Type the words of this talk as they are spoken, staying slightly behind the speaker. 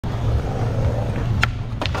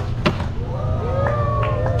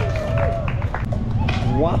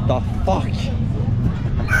What the fuck?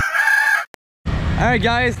 Alright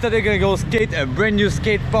guys, today we're gonna go skate a brand new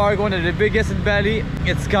skate park, one of the biggest in Bali.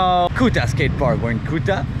 It's called Kuta Skatepark. We're in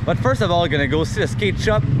Kuta. But first of all, we're gonna go see the skate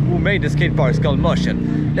shop who made the skate park. It's called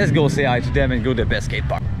Motion. Let's go say hi to them and go to the best skate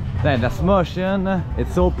park. Then that's Motion.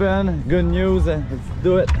 It's open. Good news. Let's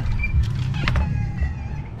do it.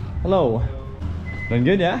 Hello. Doing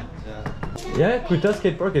good, yeah? Yeah, Kuta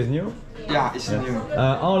Skatepark is new. Yeah, it's new.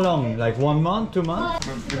 How long? Like 1 month, 2 months?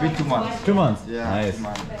 Maybe 2 months. 2 months? Yeah, nice. 2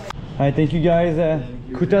 months. Alright, thank you guys.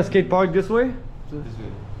 Kuta Skatepark this way?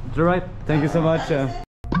 It's alright, thank you so much.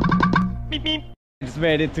 Beep, beep. Just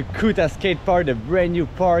made it to Kuta Skatepark, the brand new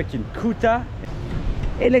park in Kuta.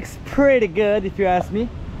 It looks pretty good if you ask me.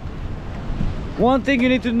 One thing you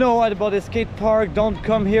need to know about the skate park, don't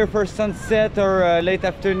come here for sunset or late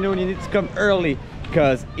afternoon. You need to come early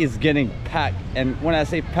because it's getting packed. And when I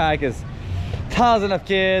say packed, it's thousands of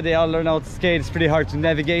kids. They all learn how to skate. It's pretty hard to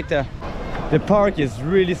navigate. The park is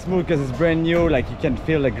really smooth because it's brand new. Like you can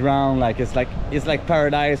feel the ground. Like it's like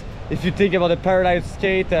paradise. If you think about the paradise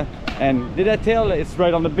skate, and did I tell it's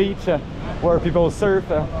right on the beach where people surf.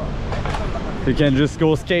 You can just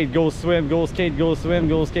go skate, go swim, go skate, go swim,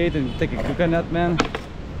 go skate, and take a coconut, man.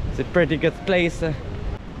 It's a pretty good place.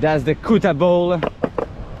 That's the Kuta Bowl.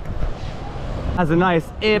 Has a nice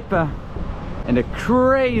hip and a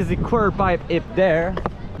crazy quarter pipe hip there.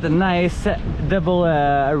 The nice double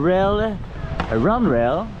rail, a round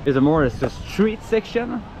rail. Is a more a street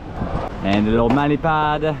section, and a little mani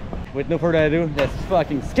pad. With no further ado, let's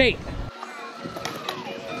fucking skate.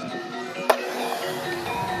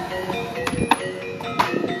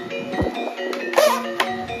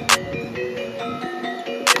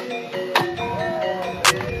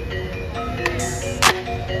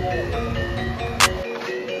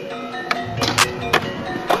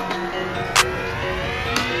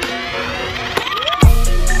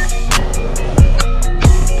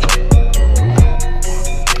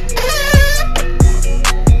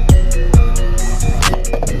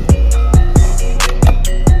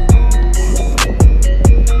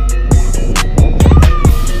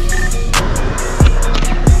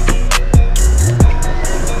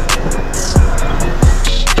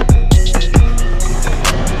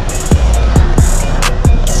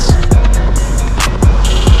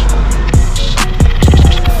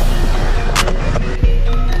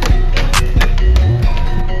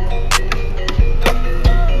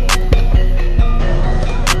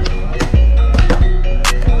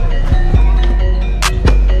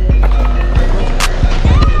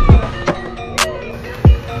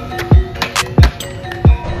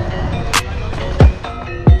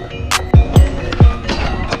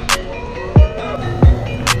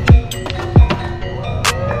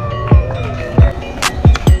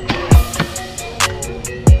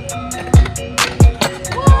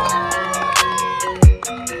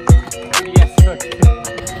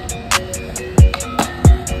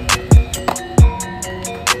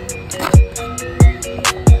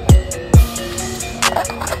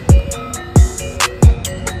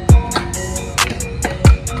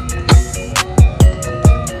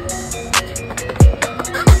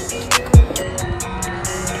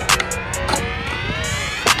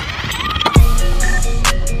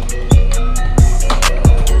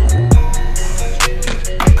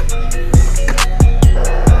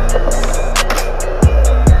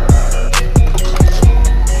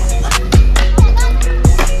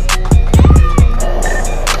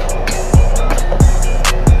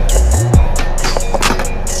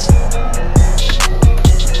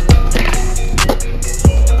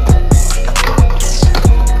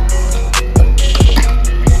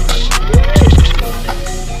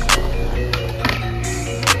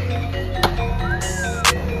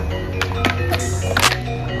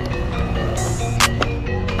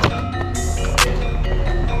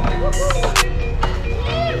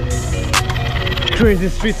 Crazy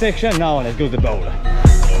street section. Now let's go to the bowl.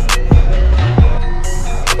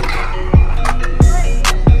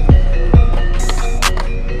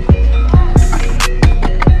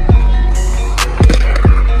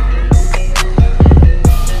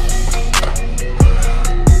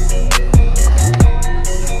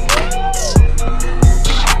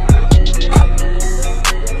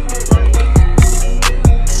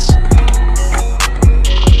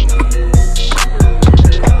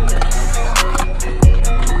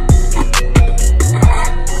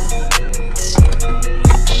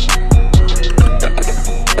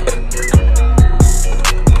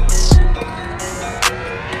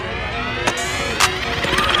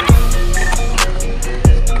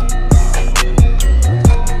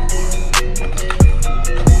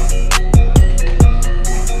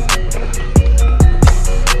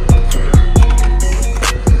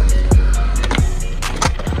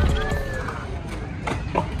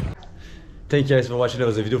 Thank you guys for watching. That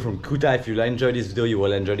was a video from Kuta. If you enjoyed this video, you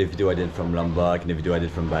will enjoy the video I did from Lombok and the video I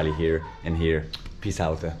did from Bali here and here. Peace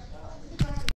out.